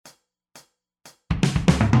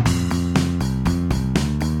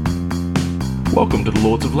Welcome to the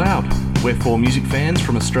Lords of Loud. We're four music fans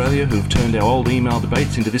from Australia who've turned our old email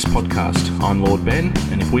debates into this podcast. I'm Lord Ben,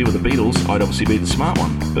 and if we were the Beatles, I'd obviously be the smart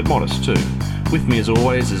one, but modest too. With me as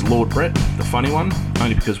always is Lord Brett, the funny one,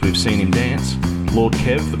 only because we've seen him dance, Lord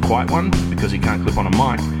Kev, the quiet one, because he can't clip on a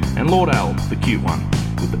mic, and Lord Al, the cute one,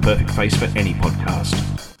 with the perfect face for any podcast.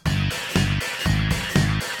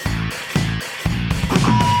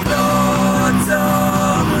 Lords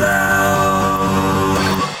of Loud.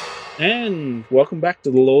 And welcome back to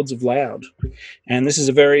the Lords of Loud. And this is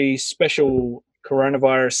a very special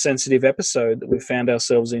coronavirus sensitive episode that we've found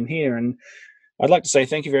ourselves in here. And I'd like to say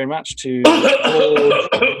thank you very much to Lord...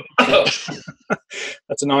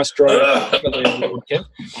 That's a nice dry Lord Kev.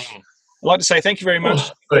 I'd like to say thank you very much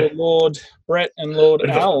to Lord Brett and Lord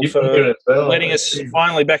Al for letting us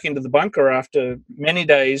finally back into the bunker after many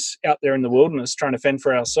days out there in the wilderness trying to fend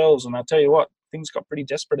for ourselves. And I'll tell you what, things got pretty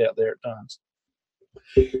desperate out there at times.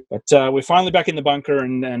 But we're finally back in the bunker,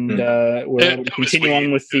 and we're able to continue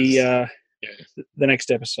on with the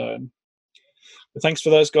next episode. But thanks for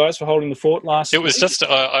those guys for holding the fort last. It was just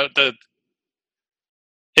the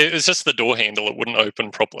door handle; it wouldn't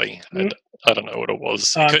open properly. I don't know what it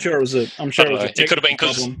was. I'm sure it was a. It could have been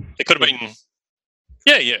because it could have been.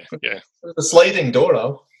 Yeah. The sliding door,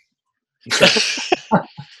 Al.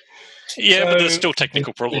 Yeah, but there's still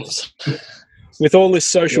technical problems. With all this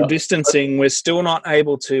social distancing, we're still not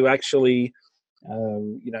able to actually,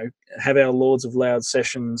 have our Lords of Loud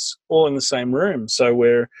sessions all in the same room. So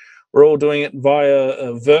we're all doing it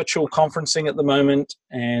via virtual conferencing at the moment,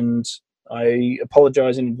 and I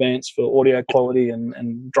apologise in advance for audio quality and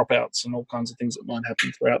dropouts and all kinds of things that might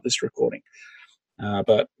happen throughout this recording.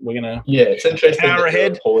 But we're going to it's interesting. Power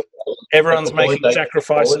ahead. Everyone's making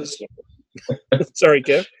sacrifices. Sorry,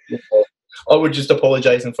 Kev. I would just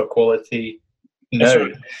apologising for quality. No,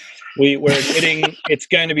 right. We're admitting it's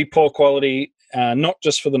going to be poor quality, not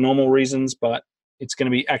just for the normal reasons, but it's going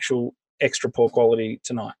to be actual extra poor quality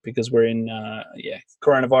tonight because we're in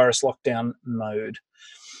coronavirus lockdown mode.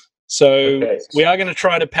 So we are going to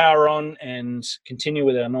try to power on and continue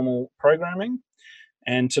with our normal programming.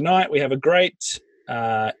 And tonight we have a great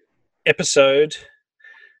episode,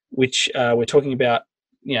 which we're talking about,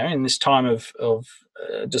 in this time of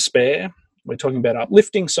despair. We're talking about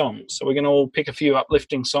uplifting songs. So we're going to all pick a few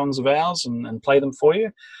uplifting songs of ours and play them for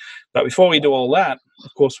you. But before we do all that,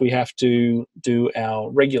 of course, we have to do our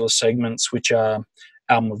regular segments, which are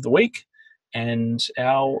Album of the Week and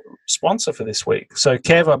our sponsor for this week. So,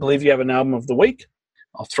 Kev, I believe you have an Album of the Week.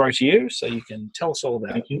 I'll throw to you so you can tell us all about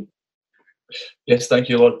it. Thank you. Yes, thank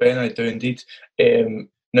you, Lord Ben. I do indeed.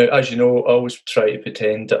 Now, as you know, I always try to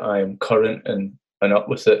pretend that I am current and up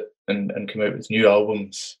with it and come out with new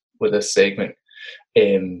albums with this segment,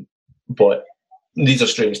 but these are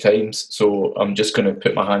strange times, so I'm just going to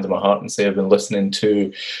put my hand on my heart and say I've been listening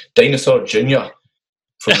to Dinosaur Jr.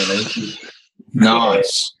 from the 90s.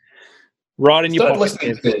 Nice. Right in your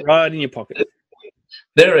pocket. Right in your pocket.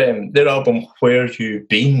 Their album Where You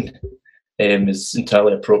Been is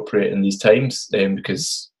entirely appropriate in these times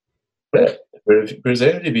because where's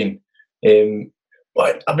anybody been?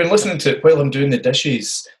 But I've been listening to it while I'm doing the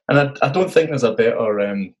dishes, and I don't think there's a better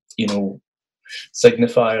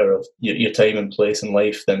signifier of your time and place in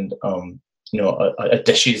life than a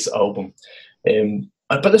dishes album.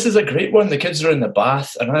 But this is a great one. The kids are in the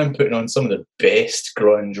bath, and I'm putting on some of the best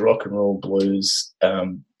grunge rock and roll blues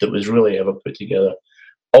that was really ever put together.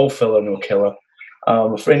 All filler, no killer.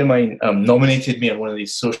 A friend of mine nominated me on one of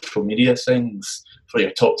these social media things for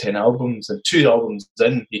your top 10 albums, and 2 albums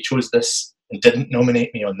in, he chose this and didn't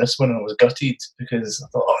nominate me on this one, and I was gutted because I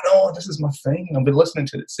thought, oh no, this is my thing. I've been listening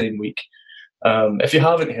to it the same week. If you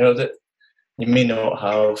haven't heard it, you may not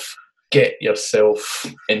have. Get yourself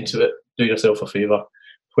into it. Do yourself a favour.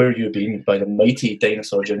 Where You Been by the mighty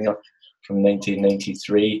Dinosaur Jr. from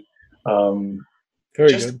 1993. Very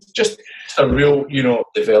good. Just a real,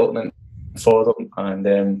 for them,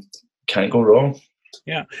 and can't go wrong.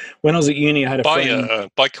 Yeah. When I was at uni, I had a friend.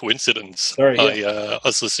 By coincidence, I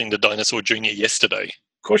was listening to Dinosaur Jr. yesterday.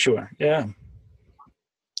 Of course you were. Yeah.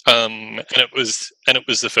 And it was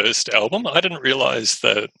the first album. I didn't realise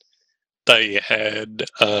that they had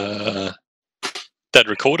they'd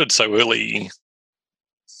recorded so early.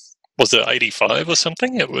 Was it 85 or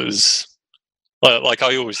something? It was like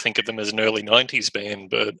I always think of them as an early 90s band,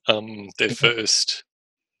 but the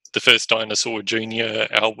first Dinosaur Jr.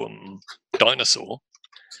 album, Dinosaur,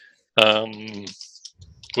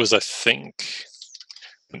 was, I think,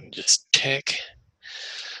 let me just check,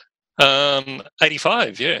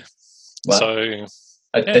 85, yeah. Wow. So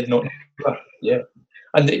I did not know that, yeah.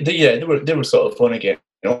 And they were sort of fun again.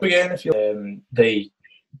 If you they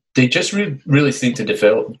they just really seem to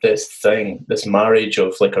develop this marriage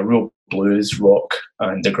of like a real blues rock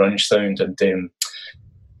and the grunge sound, and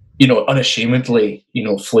unashamedly,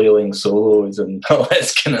 flailing solos and all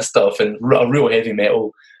this kind of stuff, and a real heavy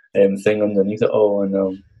metal thing underneath it all.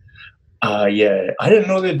 And yeah, I didn't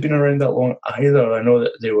know they'd been around that long either. I know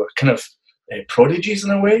that they were kind of prodigies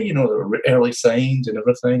in a way, they were early signed and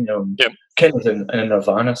everything. Yep. Kind of in a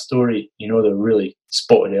Nirvana story, they're really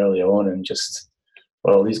spotted early on and just,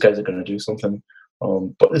 well, these guys are going to do something.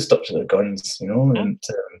 But they stuck to their guns, and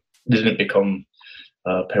they didn't become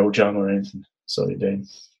Pearl Jam or anything. So they did.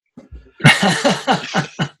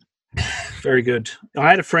 Very good. I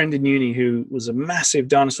had a friend in uni who was a massive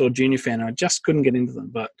Dinosaur Jr. fan. I just couldn't get into them,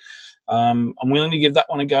 but I'm willing to give that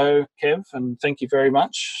one a go, Kev, and thank you very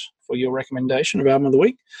much for your recommendation of Album of the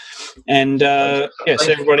Week. And so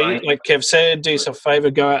everybody, like Kev said, do yourself a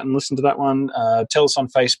favour, go out and listen to that one. Tell us on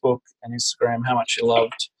Facebook and Instagram how much you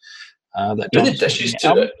loved that. Do the dishes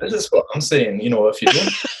to it. This is what I'm saying. If you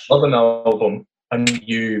don't love an album and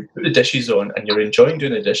you put the dishes on and you're enjoying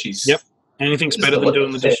doing the dishes, yep, anything's better than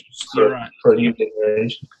doing the dishes. You're right. For a new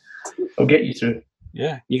generation, I'll get you through.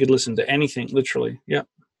 Yeah, you could listen to anything, literally. Yep,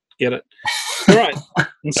 get it. All right,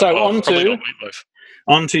 and so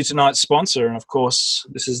on to tonight's sponsor, and of course,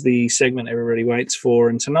 this is the segment everybody waits for.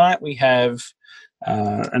 And tonight we have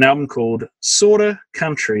an album called Sorta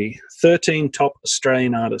Country, 13 top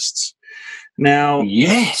Australian artists. Now,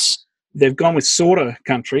 yes, they've gone with Sorta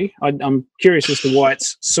Country. I'm curious as to why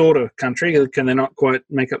it's Sorta Country. Can they not quite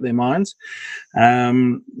make up their minds?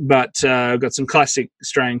 But we've got some classic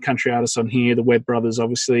Australian country artists on here. The Webb Brothers,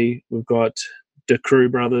 obviously. We've got the Crew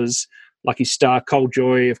Brothers, Lucky Star, Cold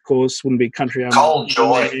Joy, of course. Wouldn't be a country album. Cold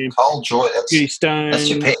Joy. Judy Stone. That's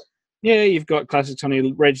your pick. Yeah, you've got classics on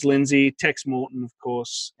here. Reg Lindsay, Tex Morton, of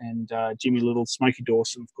course, and Jimmy Little. Smokey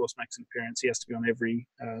Dawson, of course, makes an appearance. He has to be on every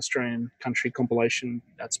Australian country compilation.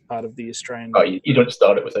 That's part of the Australian you don't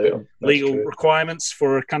start it without him. legal requirements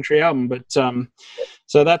for a country album. But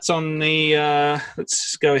so that's on the.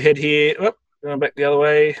 Let's go ahead here. Oh, going back the other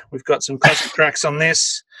way. We've got some classic tracks on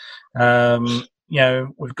this.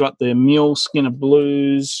 We've got the Mule Skinner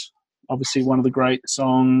Blues, obviously one of the great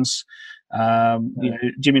songs.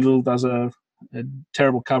 Jimmy Little does a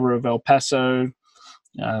terrible cover of El Paso.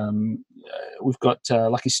 We've got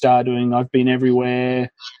Lucky Star doing I've Been Everywhere.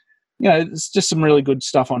 It's just some really good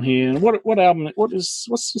stuff on here. And what album? What's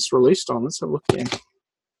this released on? Let's have a look here.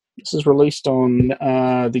 This is released on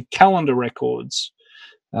the Calendar Records,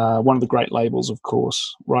 one of the great labels, of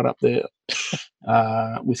course, right up there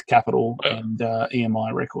with Capitol and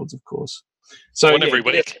EMI Records, of course. So one every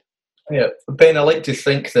week. Yeah, Ben, I like to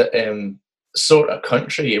think that Sorta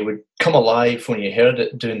Country, it would come alive when you heard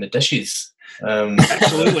it doing the dishes.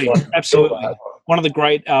 Absolutely. One of the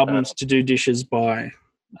great albums to do dishes by.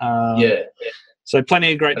 So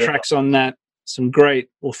plenty of great tracks on that. Some great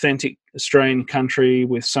authentic Australian country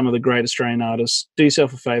with some of the great Australian artists. Do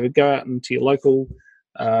yourself a favour, go out into your local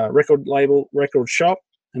record label, record shop,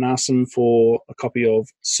 and ask them for a copy of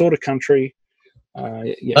Sorta Country.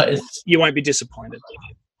 You won't be disappointed.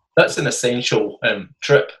 That's an essential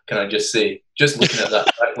trip, can I just say? Just looking at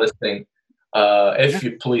that track listing, if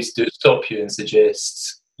your police do stop you and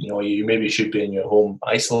suggest, you maybe should be in your home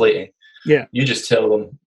isolating, you just tell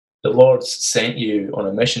them the Lord's sent you on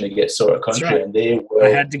a mission to get Sorta Country, and they will. I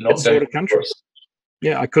had to get Sorta Country.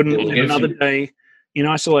 Yeah, I couldn't live another day in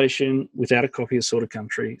isolation without a copy of Sorta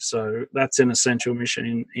Country. So that's an essential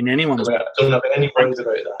mission in anyone's. I don't have any worries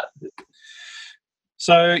about that.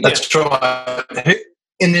 So that's right.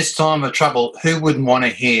 In this time of trouble, who wouldn't want to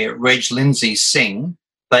hear Reg Lindsay sing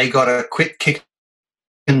 "They Gotta Quit Kicking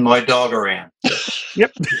My Dog Around"?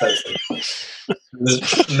 Yep.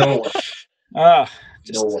 No one.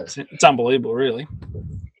 It's unbelievable, really.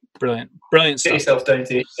 Brilliant stuff. Get yourself down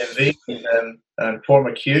to HMV and form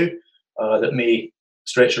a queue that may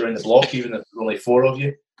stretch around the block, even if there's only 4 of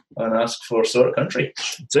you, and ask for Sorta Country.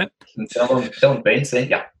 That's it. And tell them Ben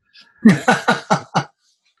sent you.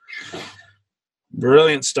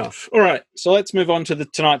 Brilliant stuff. All right, so let's move on to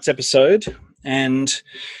tonight's episode. And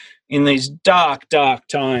in these dark, dark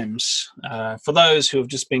times, for those who have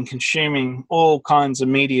just been consuming all kinds of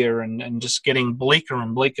media and just getting bleaker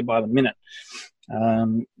and bleaker by the minute,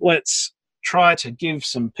 let's try to give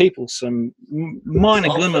some people some minor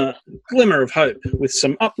glimmer of hope with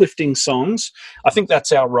some uplifting songs. I think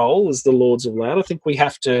that's our role as the Lords of Loud. I think we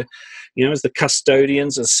have to, as the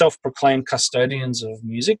custodians, as self-proclaimed custodians of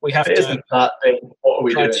music, we have to try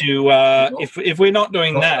to. If we're not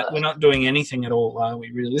doing that, we're not doing anything at all, are we?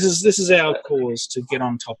 Really, this is our cause to get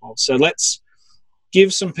on top of. So let's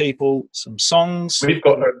give some people some songs. We've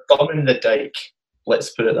got our thumb in the dike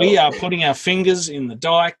Let's put it that We way. are putting our fingers in the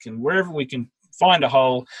dike and wherever we can find a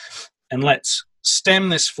hole, and let's stem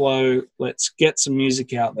this flow. Let's get some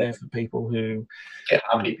music out there for people who Get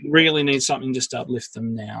happy people. really need something just to uplift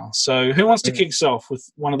them now. So who wants to kick us off with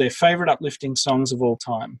one of their favourite uplifting songs of all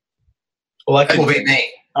time? Well, I That will be can,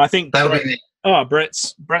 me. I think That will be me.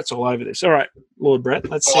 Brett's all over this. All right, Lord Brett,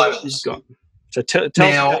 let's see All what over you've this. got. So tell us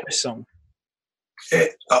Now- about this song.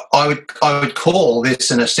 I would call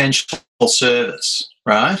this an essential service,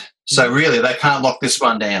 right? So really, they can't lock this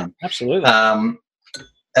one down. Absolutely.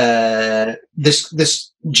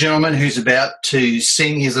 This gentleman who's about to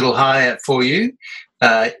sing his little heart out for you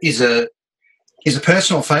is a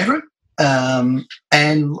personal favourite. And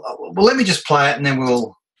well, let me just play it, and then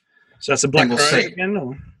we'll. So that's a Black we'll Rose see. again?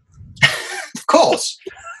 Or? Of course.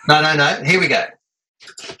 No. Here we go.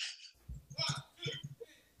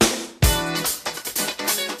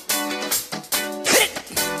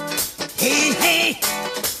 Hey, hey,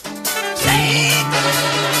 hey.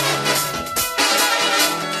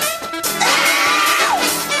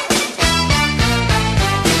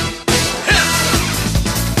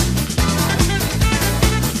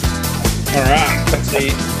 All right. See,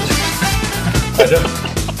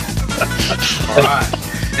 All right.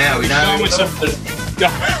 Now we know.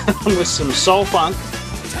 going with some soul funk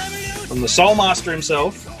from the Soul Master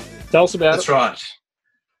himself. Tell us about That's it. right.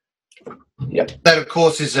 Yep. That, of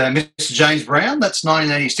course, is Mr. James Brown. That's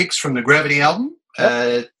 1986 from the Gravity album.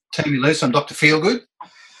 Turn Me Loose on Dr. Feelgood.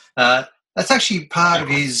 That's actually part of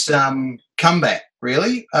his comeback,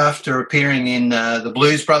 really, after appearing in the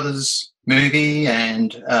Blues Brothers movie,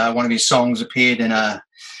 and one of his songs appeared in a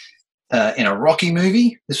Rocky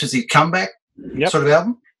movie. This was the comeback sort of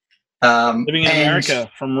album. Living in and- America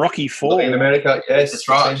from Rocky IV. Living in America, yes. That's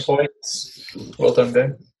right. 10 points. Well done,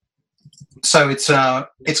 Ben. So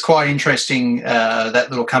it's quite interesting, that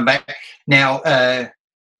little comeback. Now,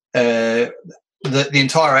 the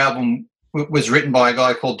entire album was written by a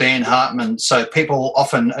guy called Dan Hartman. So people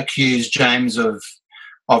often accuse James of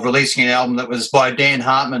releasing an album that was by Dan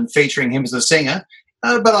Hartman featuring him as the singer.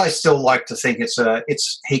 But I still like to think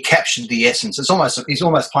he captured the essence. He's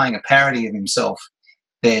almost playing a parody of himself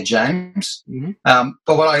there, James. Mhm.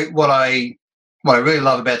 But what I really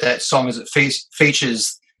love about that song is it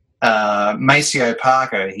features Maceo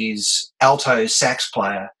Parker, his alto sax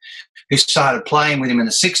player, who started playing with him in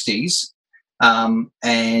the 60s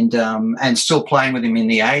and still playing with him in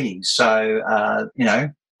the 80s. So,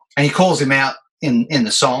 and he calls him out in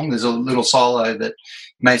the song. There's a little solo that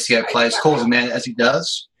Maceo plays, calls him out as he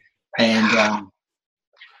does. And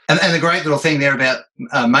the great little thing there about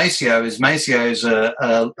Maceo is Maceo's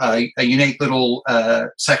a unique little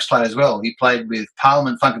sax player as well. He played with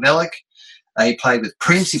Parliament Funkadelic. He played with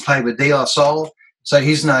Prince. He played with De La Soul. So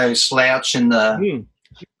he's no slouch in the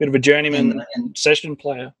Bit of a journeyman in- session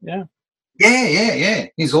player. Yeah. Yeah.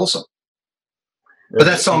 He's awesome. But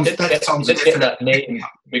that song's He did a get that name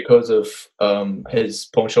because of his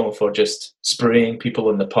penchant for just spraying people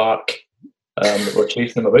in the park that were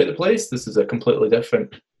chasing him about the place. This is a completely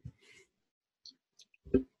different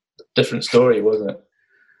story, wasn't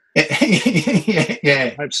it?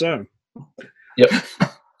 yeah. I hope so. Yep.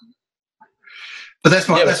 But that's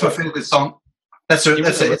my Yeah, favourite song. He was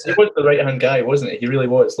the right hand guy, wasn't he? He really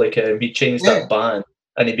was. Like he changed that band,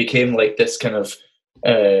 and he became like this kind of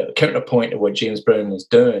counterpoint to what James Brown was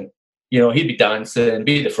doing. He'd be dancing,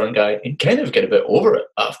 be the front guy, and kind of get a bit over it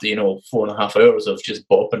after 4.5 hours of just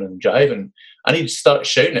bopping and jiving, and he'd start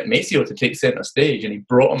shouting at Maceo to take centre stage, and he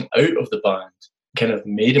brought him out of the band, kind of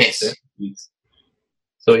made him centerpiece.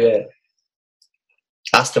 So yeah,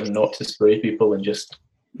 asked him not to spray people and just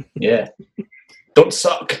don't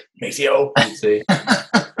suck, Maceo, I'd say.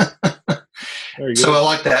 Very good. So I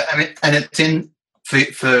like that. I mean, and it's in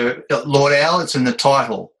for Lord Al. It's in the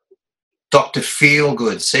title, Dr.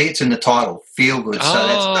 Feelgood. See, it's in the title, Feelgood. So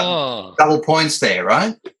that's double points there,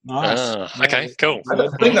 right? Nice. Okay, cool. I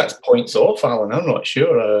think that's points off, Alan. I'm not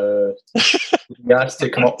sure. He asked to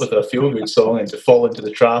come up with a feel-good song and to fall into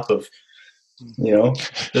the trap of,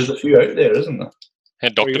 there's a few out there, isn't there?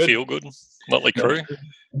 And Dr. Very Feelgood, Motley Crue.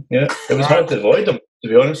 Yeah, it was hard to avoid them, to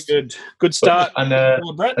be honest. Good start. And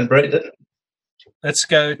Lord Brett. Brett didn't. Let's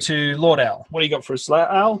go to Lord Al. What do you got for us,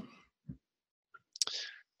 Al?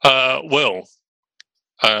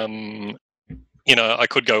 I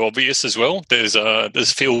could go obvious as well. There's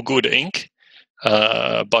Feel Good Inc.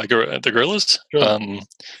 By the Gorillaz. Sure.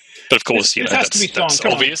 But of course, this has to be that's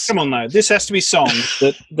songs. obvious. Come on, though. This has to be songs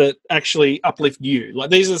that actually uplift you. Like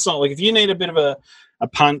these are the songs. Like if you need a bit of a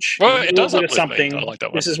punch, Well, it does a little bit of uplift me. something. I like that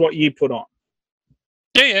one. This is what you put on.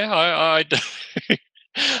 Yeah, I do.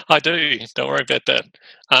 I do. Don't worry about that.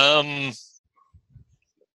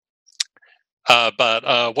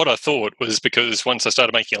 But what I thought was, because once I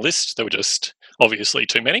started making a list, there were just obviously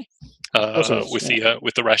too many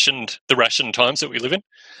with the rationed times that we live in.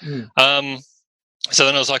 So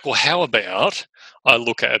then I was like, well, how about I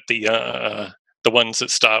look at the ones that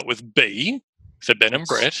start with B for Ben and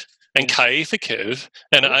Brett, and K for Kev,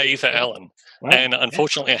 and A for Alan. Wow. And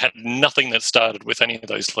unfortunately, I had nothing that started with any of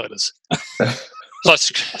those letters.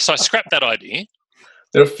 So I scrapped that idea.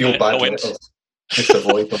 There are a few bad letters. Just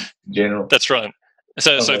avoid them in general. That's right.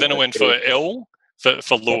 So then I went for L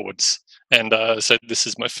for Lords, and so this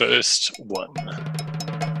is my first one.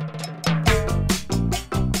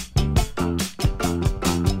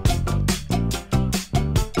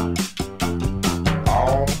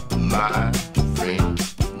 All my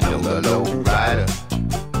friends know the low rider.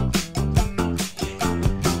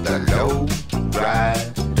 The low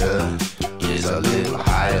rider is a little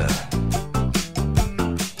higher.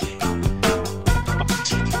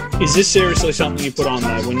 Is this seriously something you put on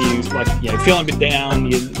though when you feeling a bit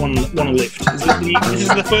down, you want to lift? This is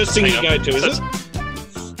the first thing you go to, is it?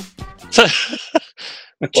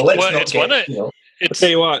 I'll tell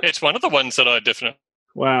you what, it's one of the ones that I definitely.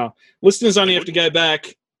 Wow, listeners only have to go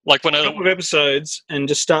back like when a couple of episodes and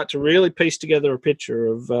just start to really piece together a picture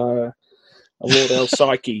of a Lord L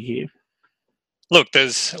psyche here. Look,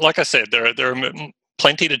 there's, like I said, there are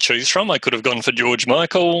plenty to choose from. I could have gone for George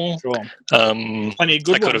Michael. Sure. Plenty of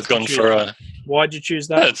good. I could have gone for. Why'd you choose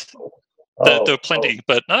that? There were plenty,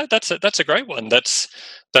 but no, that's a great one. That's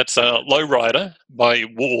Low Rider by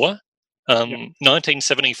War,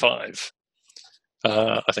 1975.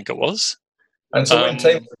 I think it was. And so when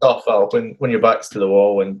times are tough, when your back's to the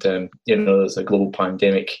wall and there's a global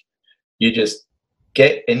pandemic, you just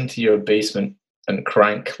get into your basement and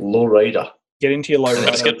crank Low Rider. Get into your Low Rider.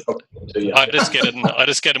 I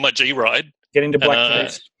just get in my G ride. Get into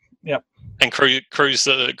blackface. Yep. And cruise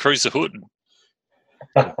the hood.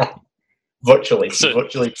 Virtually.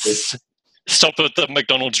 Stop at the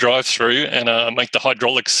McDonald's drive-through and make the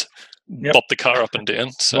hydraulics bop the car up and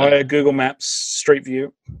down. So via Google Maps Street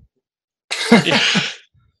View. Yeah.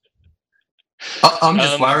 I'm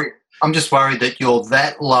just worried that you're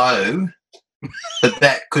that low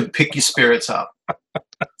that could pick your spirits up.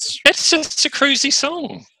 It's just a cruisy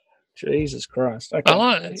song. Jesus Christ!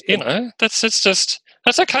 Okay. That's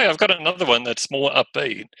okay. I've got another one that's more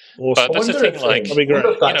upbeat. Awesome. But that's the thing.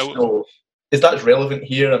 Is that relevant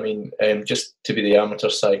here? I mean, just to be the amateur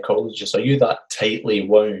psychologist, are you that tightly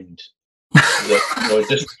wound that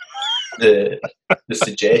just the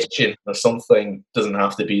suggestion or something doesn't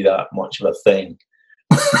have to be that much of a thing?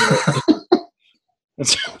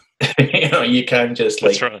 You can just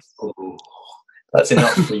that's right. That's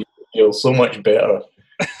enough for you to feel so much better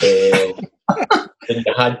than you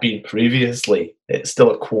had been previously. It's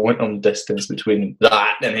still a quantum distance between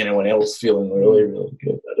that and anyone else feeling really, really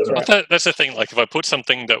good. That's the thing. Like if I put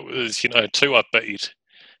something that was, too upbeat,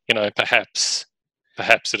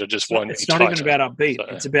 perhaps it'll just wind me tighter. It's not even about upbeat. So.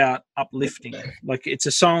 It's about uplifting. Like it's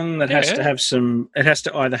a song that has to have it has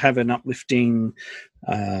to either have an uplifting,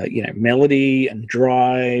 melody and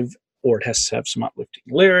drive, or it has to have some uplifting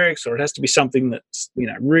lyrics, or it has to be something that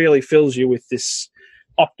really fills you with this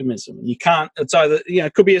optimism. You can't. It's either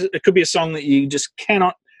it could be a song that you just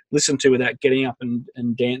cannot listen to without getting up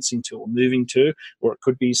and dancing to or moving to, or it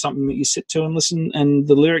could be something that you sit to and listen, and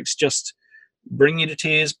the lyrics just bring you to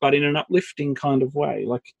tears, but in an uplifting kind of way.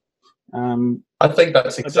 Like, I think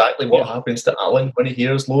that's exactly what happens to Alan when he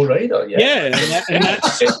hears Low Rider. Yeah,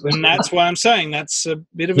 and that's why I'm saying that's a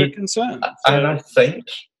bit of a concern. And I think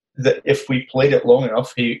that if we played it long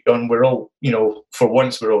enough, and we're all, for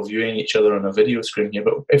once we're all viewing each other on a video screen here,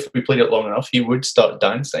 but if we played it long enough, he would start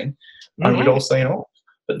dancing and we'd all sign off.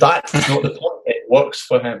 But that's not the point. It works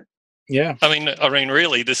for him. Yeah. I mean,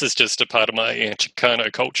 really, this is just a part of my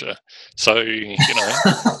Chicano culture. So,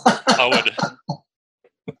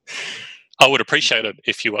 I would appreciate it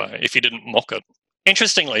if you didn't mock it.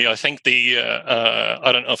 Interestingly, I think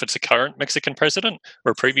I don't know if it's a current Mexican president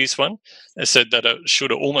or a previous one, said that it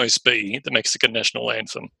should almost be the Mexican national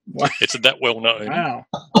anthem. Wow. It's that well known. Wow.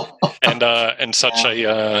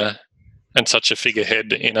 And such a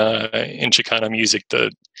figurehead in Chicano music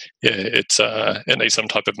that it needs some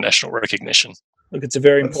type of national recognition. Look, it's a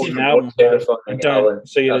very important album. I don't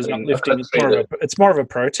see it as uplifting. It's more of a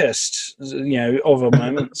protest, of a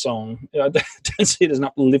moment song. I don't see it as an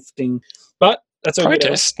uplifting, but that's okay.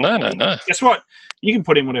 Protest? No. Guess what? You can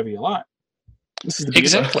put in whatever you like. This is the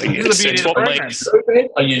exactly. It's what makes.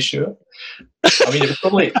 Are you sure? I mean, it's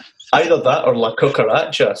probably either that or La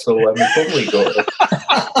Cucaracha. So we probably got it.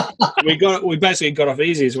 We basically got off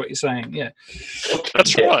easy, is what you're saying. Yeah,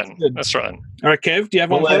 that's right. That's right. All right, Kev, do you have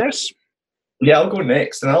one for us? Yeah, I'll go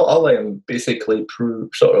next, and I'll basically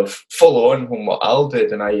sort of follow on from what Al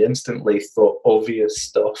did, and I instantly thought obvious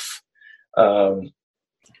stuff about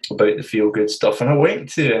the feel-good stuff. And I went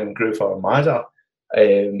to Groove Armada,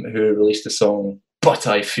 who released the song "But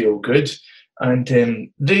I Feel Good," and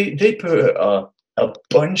they put out a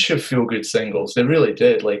bunch of feel-good singles. They really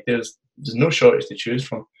did. Like there's no shortage to choose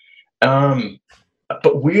from.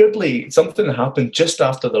 But weirdly, something happened just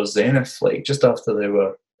after their zenith, like just after they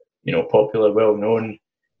were, popular, well-known,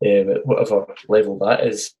 at whatever level that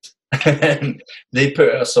is. They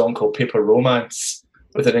put out a song called Paper Romance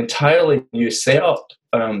with an entirely new setup,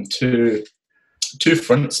 two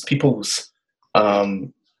fronts, peoples.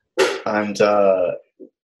 All I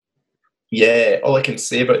can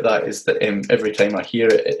say about that is that every time I hear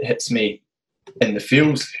it, it hits me in the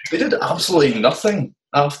feels. They did absolutely nothing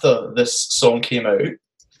after this song came out,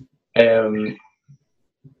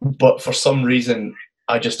 but for some reason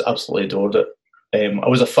I just absolutely adored it. I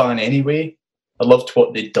was a fan anyway. I loved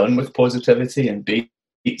what they'd done with Positivity and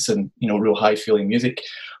beats and real high feeling music,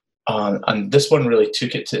 and this one really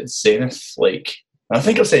took it to its zenith. Like, I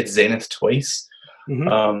think I've said zenith twice,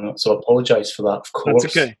 so I apologise for that. Of course,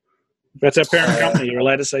 that's okay. That's our parent company. You're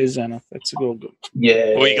allowed to say zenith. That's all good.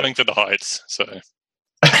 Yeah, we're going to the heights, so.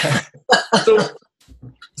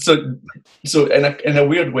 So in a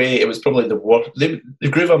weird way, it was probably the worst. The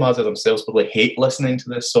Groove Armada themselves probably hate listening to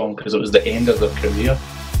this song because it was the end of their career.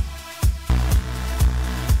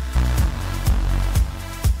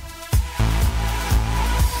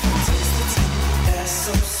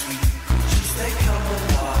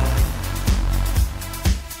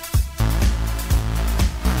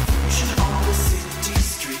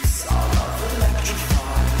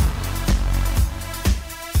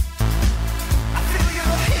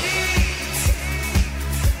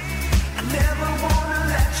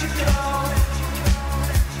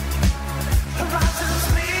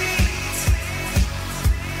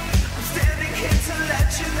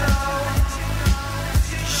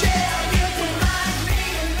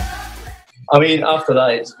 I mean, after that,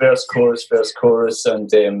 it's verse, chorus,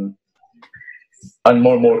 and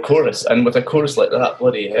more chorus. And with a chorus like that,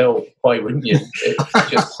 bloody hell, why wouldn't you? It's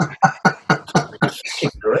just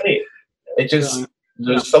it's great. There's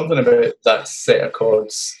something about that set of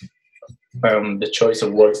chords, the choice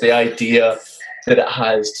of words, the idea that it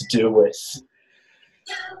has to do with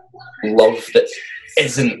love that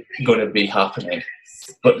isn't going to be happening,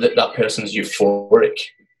 but that person's euphoric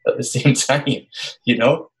at the same time,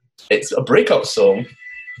 It's a breakup song,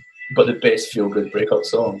 but the best feel-good breakup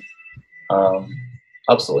song.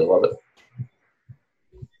 Absolutely love it.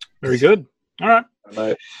 Very good. All right.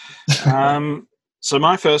 So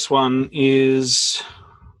my first one is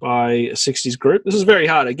by a 60s group. This is very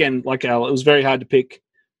hard. Again, like Al, it was very hard to pick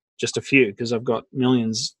just a few because I've got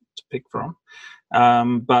millions to pick from.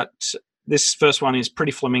 But this first one is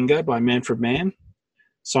Pretty Flamingo by Manfred Mann,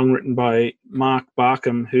 song written by Mark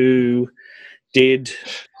Barkham, who did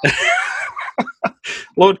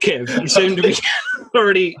Lord Kev. You seem to be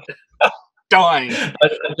already dying.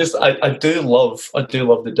 I do love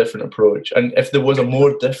the different approach, and if there was a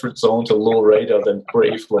more different song to Low Rider than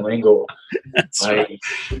Pretty Flamingo, that's right.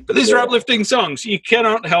 But these are uplifting songs. You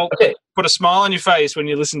cannot help put a smile on your face when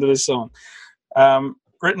you listen to this song.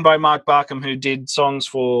 Written by Mark Barkham, who did songs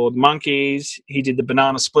for the Monkees. He did the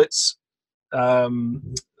Banana Splits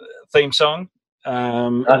theme song.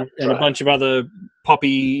 And a bunch of other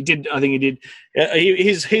poppy.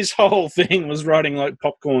 His whole thing was writing like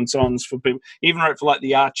popcorn songs for people. He even wrote for like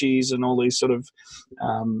the Archies and all these sort of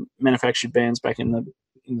manufactured bands back in the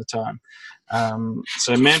time.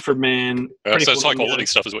 So Manfred Mann. So it's high quality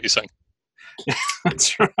stuff, is what you're saying.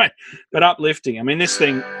 That's right, but uplifting. I mean, this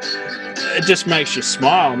thing, it just makes you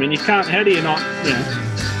smile. I mean, you can't. How do you not?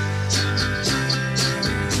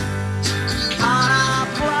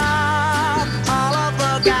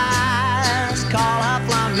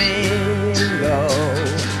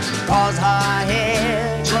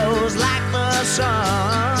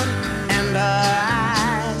 Sun and her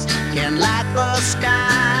eyes can light the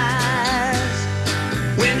skies.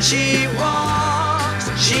 When she walks,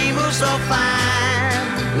 she moves so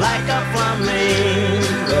fine, like a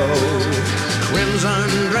flamingo. Crimson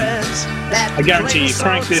dress that I guarantee you,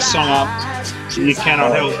 crank this song up, you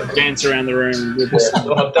cannot help but dance around the room with this.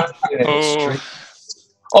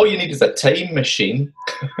 All you need is a time machine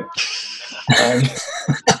and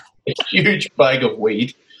a huge bag of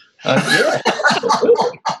weed.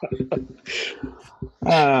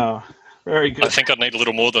 Oh, very good. I think I'd need a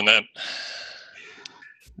little more than that.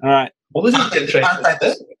 All right. Well, this is interesting. Aren't they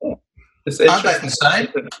the same?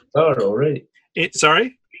 Oh, all right.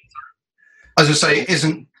 Sorry? As I say,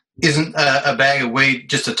 isn't isn't a bag of weed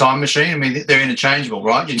just a time machine? I mean, they're interchangeable,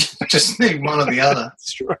 right? You just need one or the other.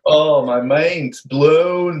 That's true. Oh, my mind's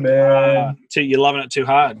blown, man. You're loving it too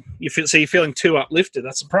hard. You're feeling too uplifted.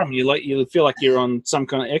 That's the problem. You feel like you're on some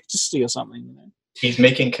kind of ecstasy or something. You know? He's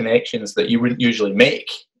making connections that you wouldn't usually make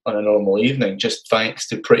on a normal evening, just thanks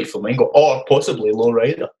to Pretty Flamingo, or possibly Low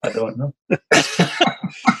Rider. I don't know.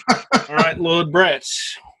 All right, Lord Brett,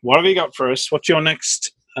 what have you got for us? What's your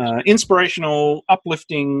next inspirational,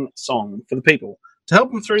 uplifting song for the people to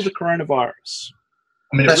help them through the coronavirus?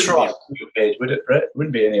 I mean, That's right. Page, would it, Brett?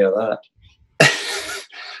 Wouldn't be any of that.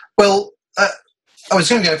 Well, I was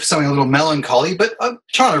going to go for something a little melancholy, but I'm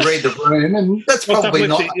trying to read the room, and that's probably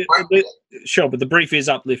not. Sure, but the brief is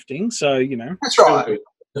uplifting, so you know. That's right.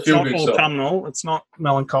 It's not autumnal. It's not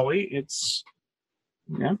melancholy. It's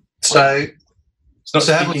So it's not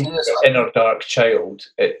So speaking to your inner dark child.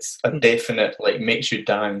 It's a definite, like, makes you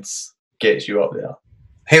dance, gets you up there.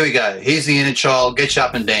 here we go. Here's the inner child. Get you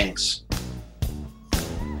up and dance.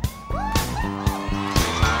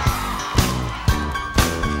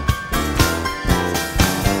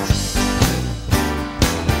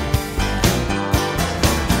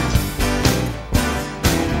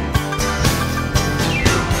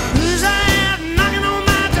 Who's there knocking on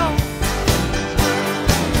my door?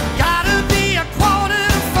 Gotta be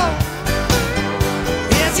 3:45.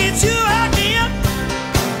 Yes, it's you again,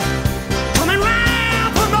 coming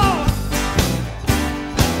round for more.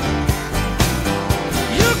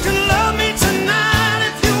 You can love me tonight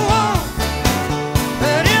if you want,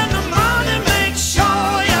 but in the morning make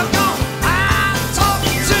sure you're gone. I'm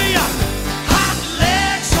talking to you, hot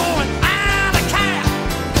legs showing out of cab.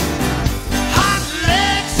 Hot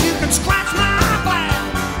legs, you can scratch my back.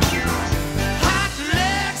 Hot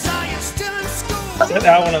legs, are you still in school? Is that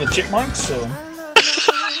Alvin and the Chipmunks? Or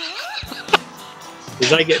does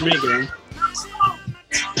they get me going?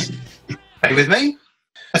 Are you with me?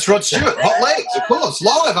 That's Rod Stewart. Hot Legs, of course.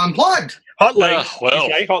 Live, unplugged. Hot legs. well.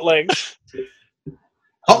 Okay, hot legs.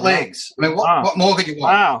 Hot Legs. I mean, what more could you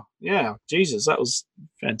want? Wow. Yeah. Jesus, that was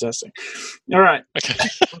fantastic. All right, Okay.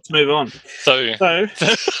 let's move on. So So,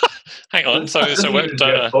 hang on. So what?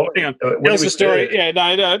 hang on. Tell us the story. Yeah,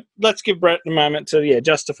 no. Let's give Brett a moment to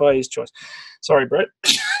justify his choice. Sorry, Brett.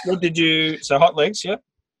 What did you? So, hot legs. Yeah.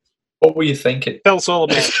 What were you thinking? Tell us all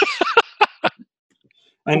about it.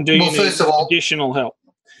 And do you Well, need first of all- additional help?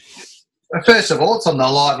 First of all, it's on the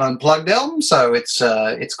Live Unplugged album, so it's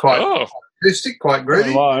quite Oh, acoustic, quite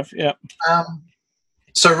groovy. Live. Yeah.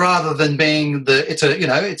 So rather than being it's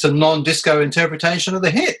a non-disco interpretation of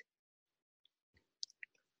the hit.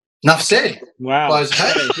 Enough said. Wow. Close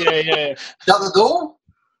the page. Yeah. Shut the door.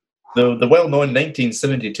 The well-known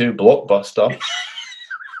 1972 blockbuster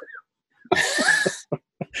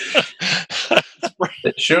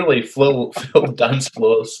that surely filled dance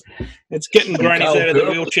floors. It's getting From grannies out of the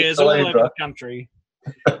Calgary wheelchairs to all over Edinburgh. the country.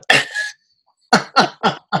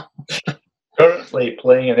 Currently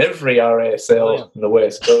playing in every RSL in the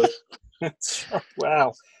West Coast.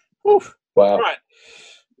 Wow. Oof. Wow. All right.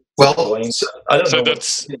 Well, I don't so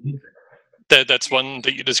know. that's one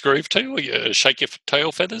that you just groove to, or you shake your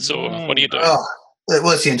tail feathers, or what do you do?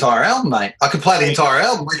 well, it's the entire album, mate. I could play the entire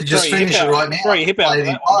album. We could just Throw your finish hip it out. right now. Throw your hip out Play of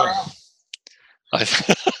the that entire one. album.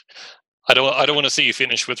 I don't want to see you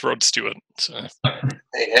finish with Rod Stewart. So.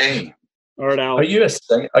 Hey. All right, Al. Are you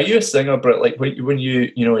a singer, Brett? Like when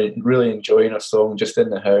you really enjoying a song just in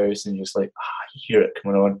the house and you're just like, you hear it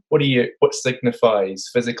coming on. What signifies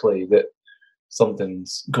physically that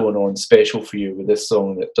something's going on special for you with this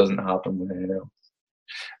song that doesn't happen with anything else?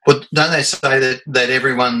 Well, don't they say that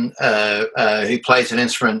everyone who plays an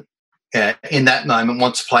instrument in that moment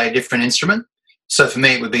wants to play a different instrument? So for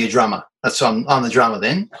me, it would be a drummer. That's I'm the drummer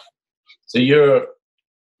then. So you're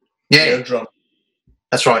Yeah, drum,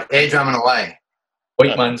 that's right. Air drumming away.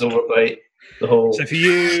 white man's overbite, the whole. So for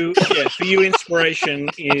you, inspiration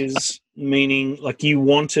is meaning like you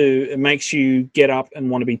want to. It makes you get up and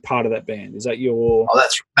want to be part of that band. Is that your Oh,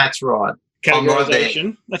 that's right. I'm right there.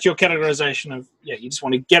 categorization? That's your categorization of you just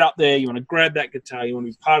want to get up there. You want to grab that guitar. You want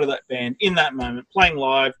to be part of that band in that moment, playing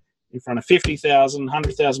live in front of 50,000,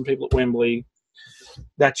 100,000 people at Wembley.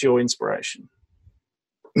 That's your inspiration.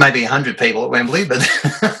 Maybe 100 people at Wembley, but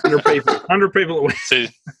 100 people. 100 people at Wembley. So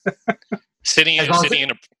sitting As long as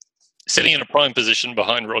in a prime position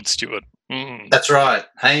behind Rod Stewart. Mm. that's right.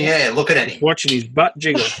 Hey, yeah, look at him. Watching his butt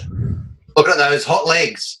jiggle. Look at those hot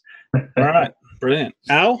legs. All right. Brilliant.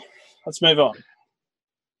 Al, let's move on.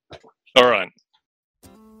 All right.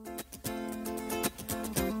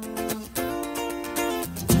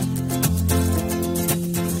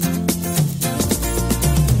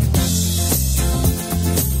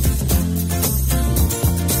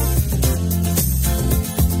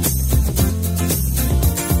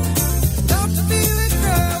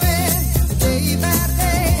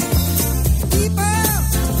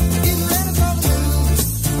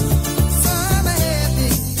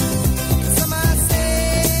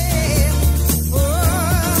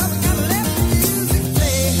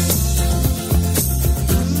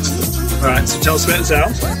 Tell us about this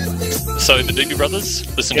album. So the Doobie Brothers,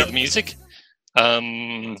 listen Yep. to the music.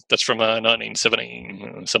 That's from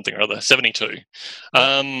 1970 something or other, 72.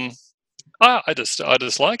 I just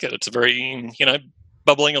like it. It's a very,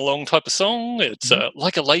 bubbling along type of song. It's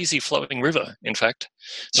like a lazy flowing river, in fact,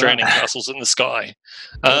 surrounding castles in the sky.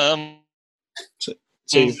 So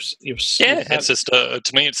you've It's just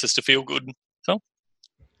to me, it's just a feel good song.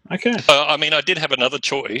 okay. I mean, I did have another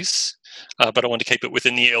choice, but I want to keep it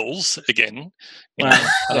within the L's again.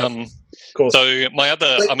 Of course. So my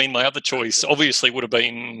other choice obviously would have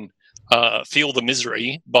been "Feel the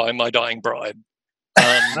Misery" by My Dying Bride.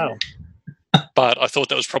 Oh. But I thought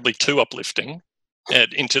that was probably too uplifting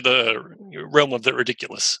and into the realm of the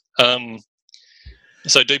ridiculous. So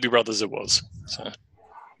Doobie Brothers it was. So.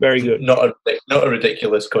 Very good. Not a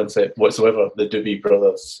ridiculous concept whatsoever. The Doobie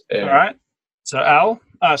Brothers. All right. So Al,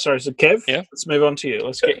 so Kev. Yeah. Let's move on to you.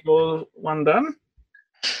 Let's get your one done.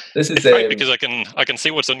 This is It's great because I can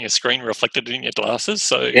see what's on your screen reflected in your glasses.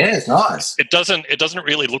 So Yeah, it's nice. it doesn't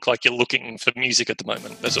really look like you're looking for music at the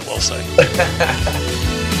moment, as it will say.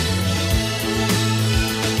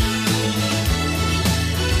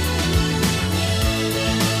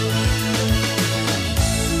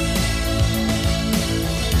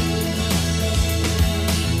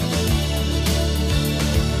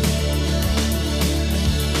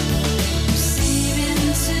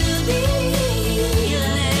 Seeming to be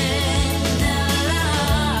led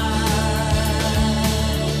alive.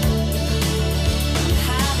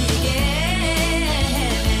 How began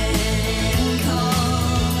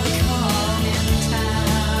coming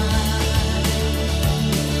time.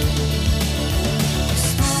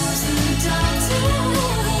 Expose the doctor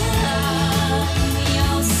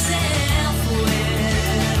yourself with.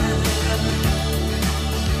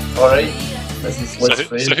 all right. This is Liz So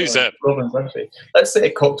Fraser who's and that? Robin Murphy. That's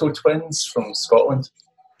Cocktail Twins from Scotland.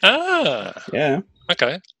 Ah, Yeah.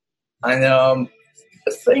 okay. And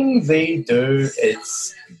the thing they do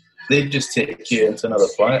is they just take you into another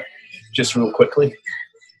planet, just real quickly.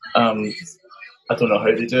 I don't know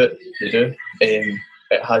how they do it. They do. It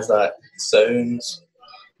has that sound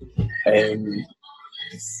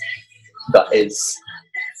that is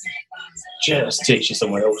just takes you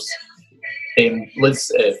somewhere else.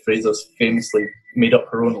 Liz Fraser's famously made up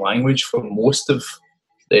her own language for most of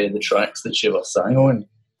the tracks that she ever sang on.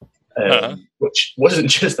 Which wasn't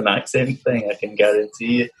just an accent thing, I can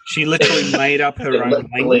guarantee you. She literally made up her own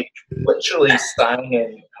language. Literally sang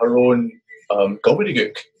in her own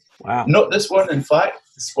gobbledygook. Wow. Not this one, in fact.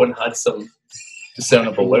 This one had some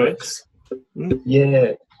discernible lyrics. Mm.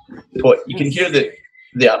 Yeah. But you can hear the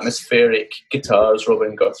atmospheric guitars,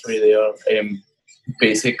 Robin Guthrie there,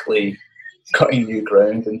 basically cutting new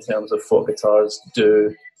ground in terms of what guitars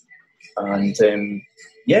do. And and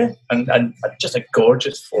just a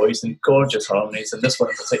gorgeous voice and gorgeous harmonies. And this one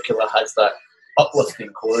in particular has that uplifting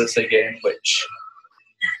chorus again, which,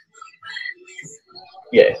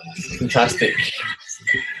 fantastic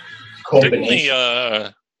combination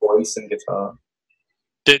of voice and guitar.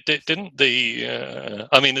 Didn't the?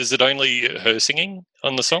 I mean, is it only her singing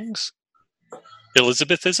on the songs?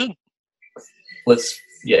 Elizabeth, is it? Let's,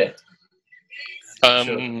 yeah.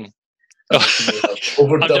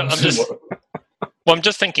 Overdubs. Well, I'm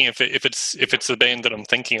just thinking if it's the band that I'm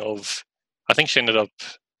thinking of. I think she ended up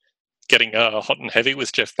getting hot and heavy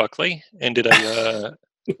with Jeff Buckley and did a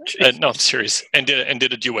no, I'm serious, and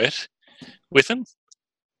did a duet with him.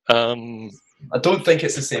 I don't think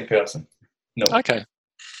it's the same person. No. Okay.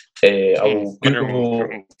 I will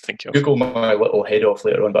Google my little head off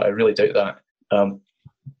later on, but I really doubt that.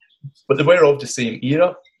 But they were of the same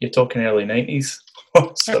era. You're talking early 90s.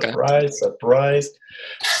 Surprise.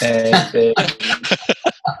 And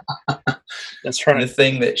That's right. the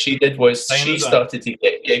thing that she did was she started to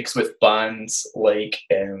get gigs with bands like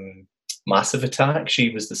Massive Attack.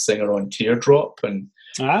 She was the singer on Teardrop and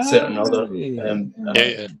certain other. So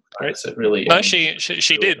it really. No, she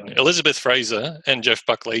did. Elizabeth Fraser and Jeff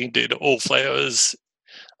Buckley did All Flowers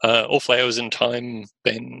in Time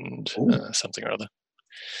Bend something or other.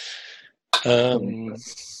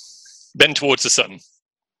 Bend Towards the Sun.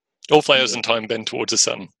 All Flowers in Time Bend Towards the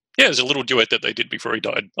Sun. Yeah, it was a little duet that they did before he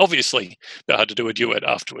died. Obviously, they had to do a duet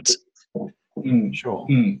afterwards. Sure.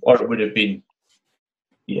 Or it would have been,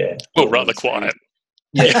 Well, rather quiet.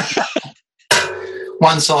 Yeah.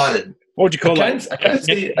 One-sided. What would you call I can't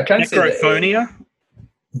say that, necrophonia?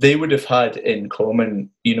 they would have had in common,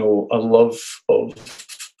 a love of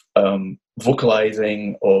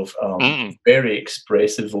vocalizing, of very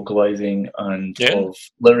expressive vocalizing, and of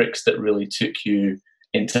lyrics that really took you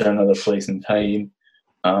into another place and time.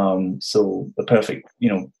 So the perfect,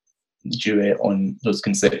 duet on those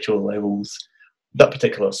conceptual levels. that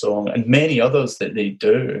particular song and many others that they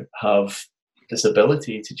do have this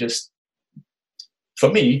ability to just, for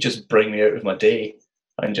me, just bring me out of my day,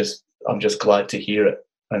 and I'm just glad to hear it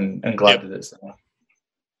and glad that it's there.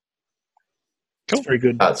 It's very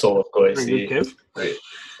good. That's all I've got to Very say. good, Kev. Right.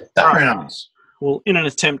 Very nice. Well, in an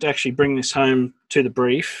attempt to actually bring this home to the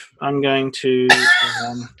brief, I'm going to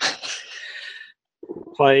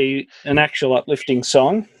play an actual uplifting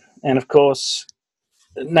song. And, of course,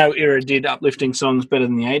 no era did uplifting songs better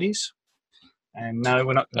than the 80s. And, no,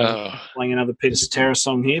 we're not playing another Peter Cetera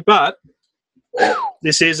song here. But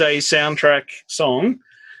this is a soundtrack song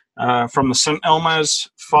from the St. Elmo's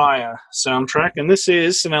Fire soundtrack. And this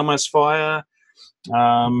is St. Elmo's Fire.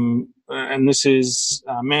 And this is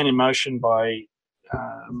Man in Motion by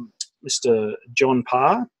Mr. John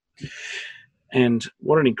Parr. And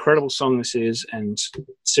what an incredible song this is. And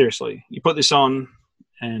seriously, you put this on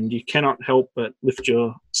and you cannot help but lift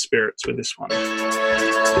your spirits with this one.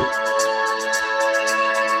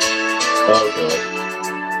 Oh, God.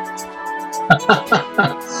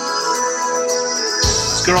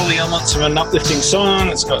 It's got all the elements of an uplifting song.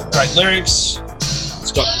 It's got great lyrics.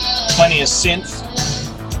 It's got plenty of synth.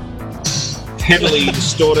 Heavily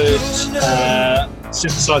distorted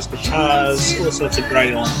synthesized guitars. All sorts of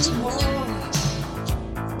great elements.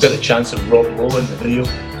 Got a chance of Rob Lowe in the video.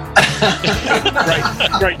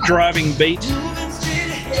 great driving beat.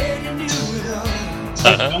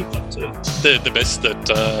 The best that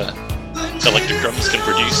electric drums can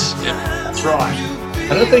produce. Yeah. That's right.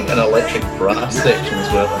 And I think an electric brass section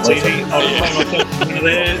as well. See,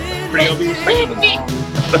 there, pretty obvious.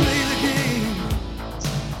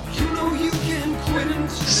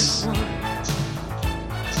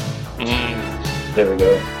 There we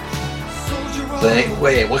go.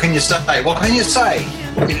 Wait, what can you say? What can you say?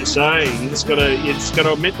 What can you say? You just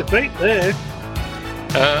gotta admit defeat there.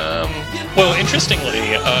 Well,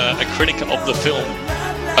 interestingly, a critic of the film,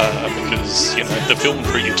 because the film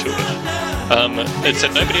previewed to it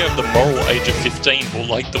said nobody over the moral age of 15 will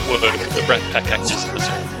like the work of the Rat Pack actors in the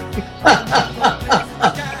film.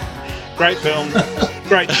 Great film,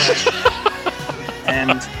 great film,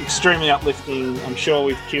 and extremely uplifting. I'm sure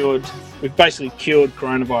we've basically cured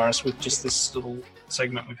coronavirus with just this little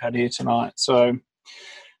segment we've had here tonight. So,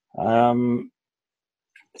 I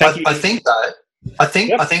think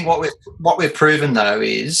what we've proven though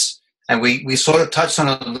is, and we sort of touched on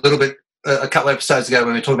it a little bit a couple of episodes ago when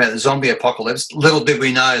we were talking about the zombie apocalypse. Little did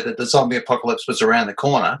we know that the zombie apocalypse was around the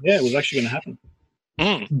corner. Yeah, it was actually going to happen.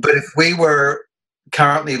 But if we were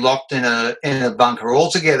currently locked in a bunker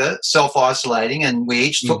all together, self-isolating, and we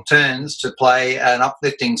each took turns to play an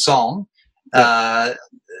uplifting song,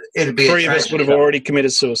 it'd be three of us would have already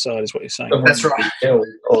committed suicide, is what you're saying. That's right.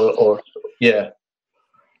 Or yeah.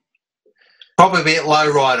 Probably be at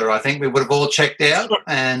Lowrider. I think we would have all checked out.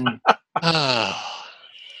 And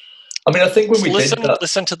I mean, I think when we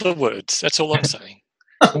listen to the words. That's all I'm saying.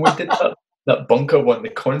 When we did that bunker one, the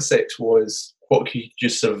concept was, what could you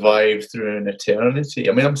survive through an eternity?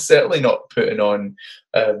 I mean, I'm certainly not putting on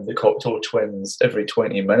the Cocktail Twins every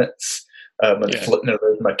 20 minutes and flitting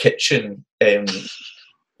around my kitchen,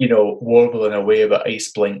 warbling away about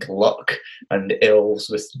Ice Blink Luck and elves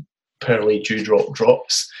with pearly dewdrop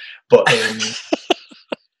drops. But,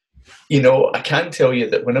 I can tell you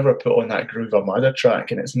that whenever I put on that Groove Armada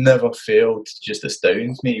track, and it's never failed to just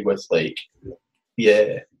astound me with, how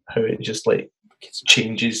it just,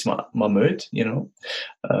 changes my mood, you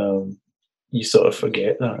sort of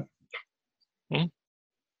forget that. And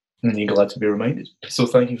you're glad to be reminded. So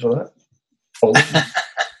thank you for that. All of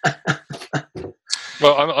you.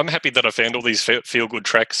 Well, I'm happy that I found all these feel-good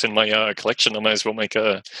tracks in my collection. I may as well make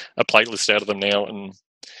a playlist out of them now and,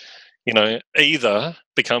 either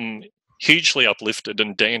become hugely uplifted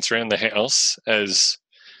and dance around the house as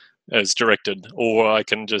directed, or I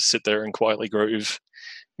can just sit there and quietly groove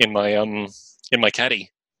in my caddy.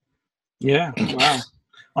 Yeah, wow.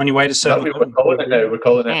 On your way to 7-Eleven. We're calling it now. We're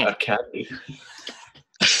calling it a caddy.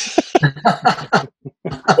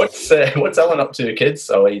 What's Alan up to, kids?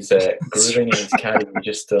 Oh, he's grooving in his caddy.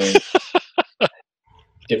 Just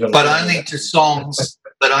give him. But only to songs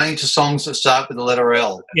that start with the letter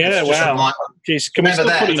L. Yeah, wow. Jeez, can we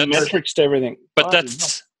stop putting metrics to everything? But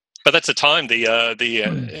that's the time.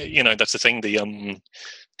 That's the thing. The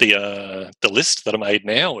list that I made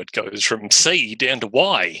now, it goes from C down to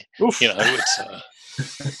Y. Oof. It's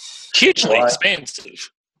hugely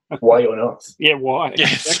expansive. Why on earth? Yeah, why?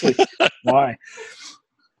 Yes. Exactly. Why?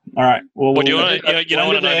 All right. Well, do you want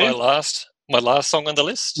to know my last song on the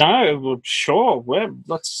list? No, well, sure.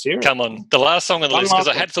 Let's hear it. Come on, the last song on the list, because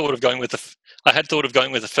I had thought of going with the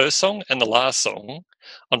first song and the last song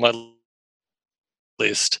on my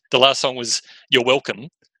list. The last song was "You're Welcome"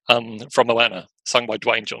 from Moana, sung by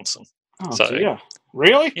Dwayne Johnson. Oh, So- dear.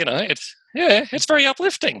 Really? You know, it's very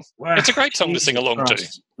uplifting. Wow. It's a great song to sing Jesus along to.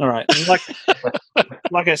 Christ. All right. And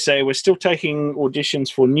like I say, we're still taking auditions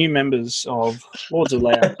for new members of Lords of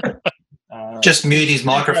Loud. Just mute his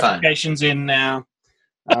microphone. Applications in now.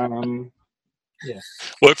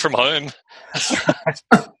 Work from home.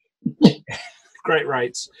 Great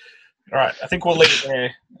rates. All right. I think we'll leave it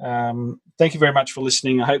there. Thank you very much for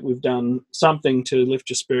listening. I hope we've done something to lift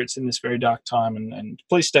your spirits in this very dark time. And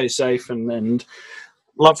please stay safe and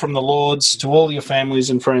love from the Lords to all your families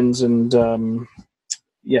and friends. And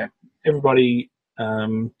everybody,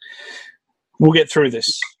 we'll get through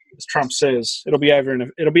this. As Trump says, it'll be over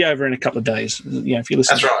in a couple of days. If you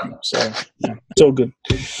listen. That's right. So it's all good.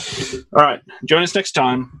 All right. Join us next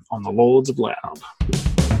time on the Lords of Loud.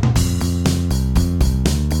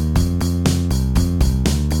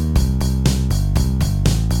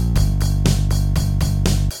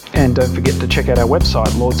 And don't forget to check out our website,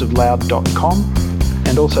 lordsofloud.com,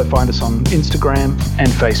 and also find us on Instagram and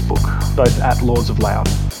Facebook, both at Lords of Loud.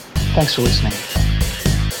 Thanks for listening.